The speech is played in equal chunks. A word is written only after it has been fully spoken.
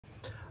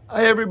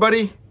Hi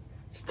everybody,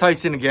 it's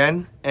Tyson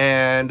again,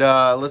 and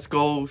let's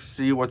go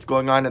see what's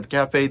going on at the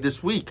cafe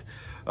this week,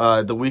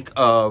 the week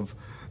of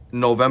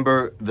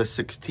November the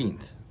 16th.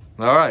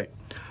 All right,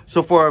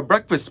 so for our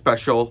breakfast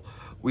special,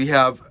 we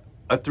have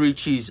a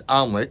 3-cheese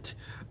omelet.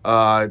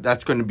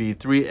 That's going to be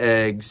 3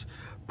 eggs,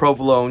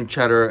 provolone,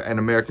 cheddar, and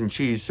American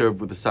cheese served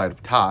with a side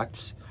of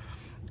tots.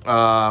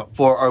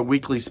 For our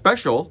weekly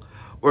special,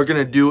 we're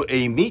going to do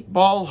a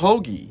meatball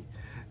hoagie.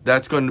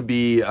 That's going to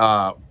be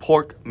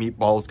pork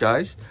meatballs,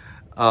 guys.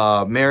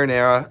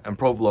 Marinara and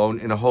provolone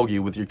in a hoagie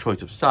with your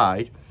choice of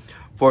side.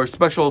 For a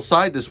special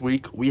side this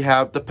week, we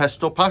have the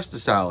pesto pasta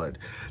salad.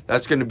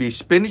 That's going to be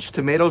spinach,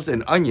 tomatoes,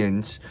 and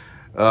onions.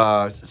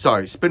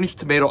 Spinach,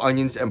 tomato,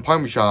 onions, and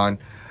Parmesan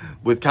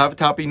with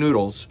cavatappi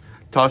noodles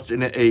tossed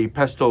in a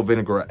pesto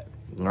vinaigrette.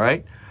 All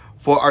right.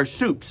 For our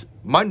soups,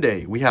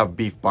 Monday we have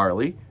beef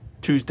barley.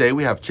 Tuesday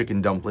we have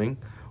chicken dumpling.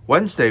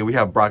 Wednesday we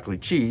have broccoli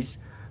cheese.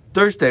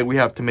 Thursday we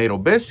have tomato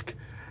bisque.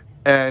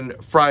 And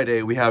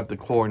Friday we have the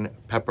corn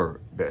pepper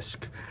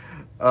bisque.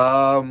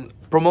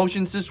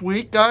 Promotions this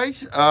week,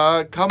 guys.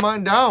 Come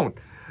on down.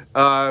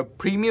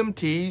 Premium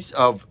teas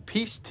of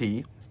Peace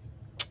Tea,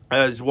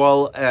 as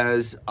well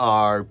as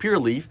our Pure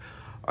Leaf,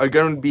 are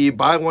going to be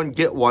buy one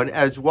get one,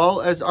 as well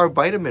as our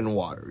vitamin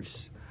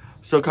waters.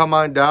 So come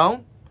on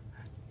down.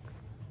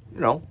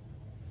 You know,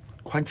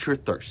 quench your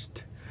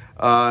thirst.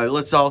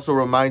 Let's also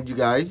remind you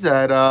guys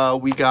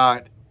that we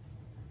got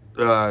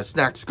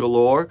snacks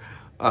galore,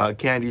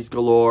 candies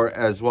galore,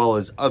 as well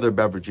as other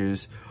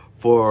beverages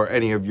for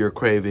any of your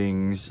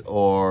cravings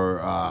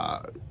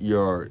or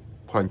your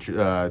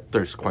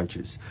thirst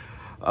quenches,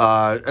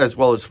 as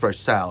well as fresh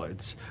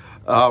salads.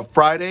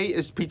 Friday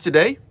is pizza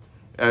day,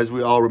 as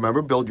we all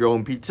remember. Build your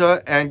own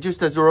pizza. And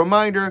just as a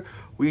reminder,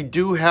 we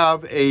do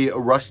have a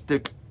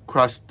rustic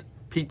crust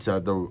pizza,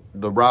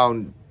 the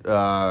round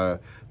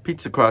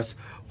pizza crust,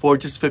 for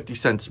just 50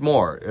 cents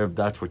more, if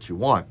that's what you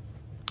want.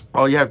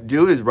 All you have to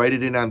do is write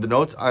it in on the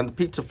notes on the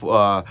pizza,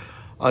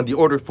 on the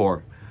order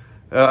form.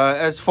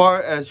 As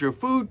far as your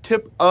food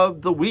tip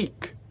of the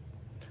week,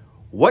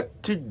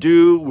 what to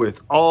do with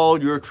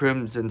all your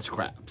trims and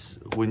scraps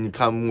when you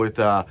come with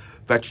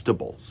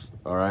vegetables,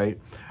 all right?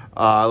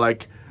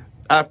 Like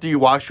after you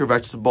wash your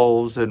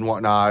vegetables and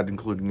whatnot,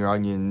 including your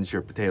onions,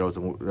 your potatoes,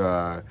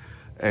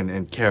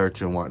 and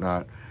carrots and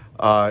whatnot,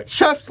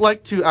 chefs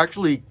like to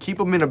actually keep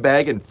them in a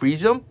bag and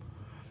freeze them,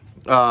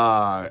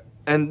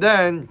 and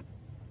then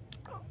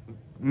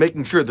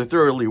making sure they're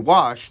thoroughly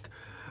washed.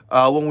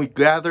 When we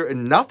gather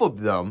enough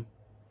of them,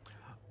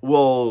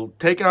 we'll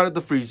take it out of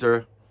the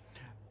freezer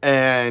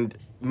and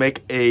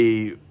make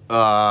a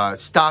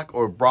stock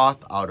or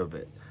broth out of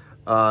it.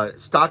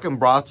 Stock and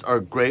broths are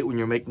great when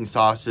you're making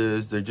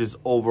sauces. They're just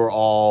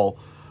overall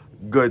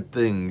good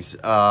things,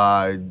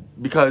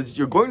 because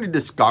you're going to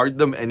discard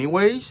them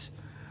anyways.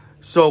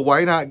 So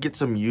why not get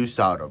some use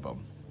out of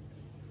them?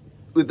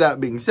 With that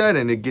being said,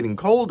 and it getting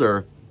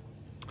colder,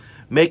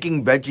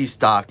 making veggie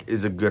stock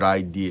is a good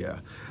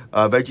idea.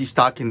 Veggie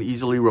stock can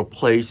easily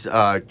replace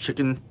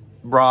chicken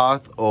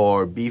broth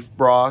or beef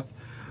broth,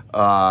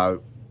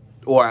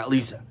 or at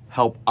least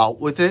help out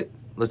with it.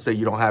 Let's say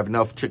you don't have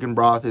enough chicken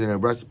broth in a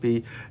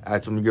recipe,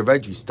 add some of your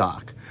veggie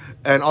stock.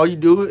 And all you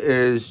do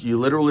is you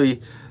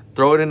literally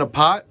throw it in a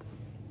pot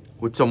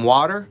with some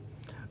water,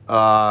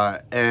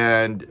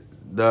 and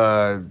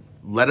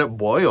let it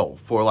boil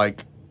for,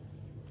 like,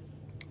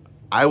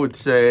 I would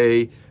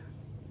say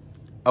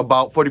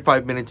about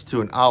 45 minutes to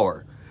an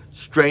hour.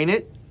 Strain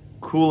it,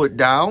 cool it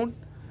down,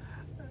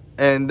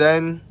 and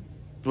then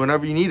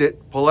whenever you need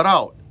it, pull it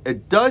out.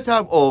 It does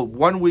have a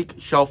 1-week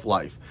shelf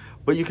life,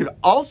 but you could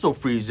also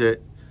freeze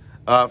it,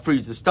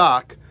 freeze the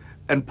stock,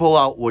 and pull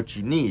out what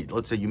you need.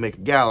 Let's say you make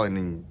a gallon,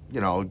 and you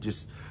know,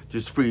 just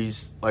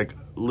freeze like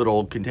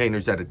little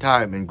containers at a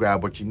time and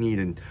grab what you need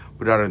and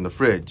put it out in the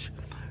fridge.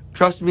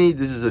 Trust me,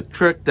 this is a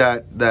trick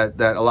that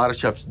a lot of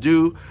chefs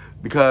do,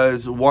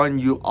 because 1,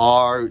 you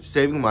are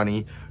saving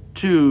money.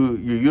 2,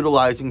 you're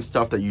utilizing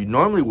stuff that you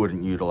normally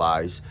wouldn't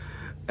utilize.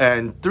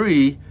 And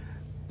 3,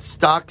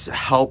 stocks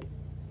help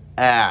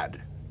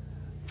add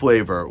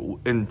flavor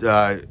in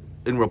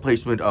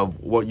replacement of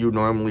what you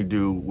normally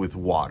do with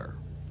water,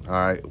 all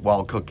right,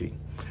 while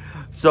cooking.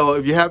 So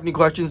if you have any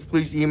questions,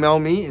 please email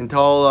me.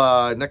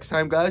 Until next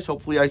time, guys,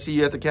 hopefully I see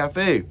you at the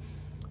cafe.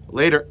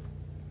 Later.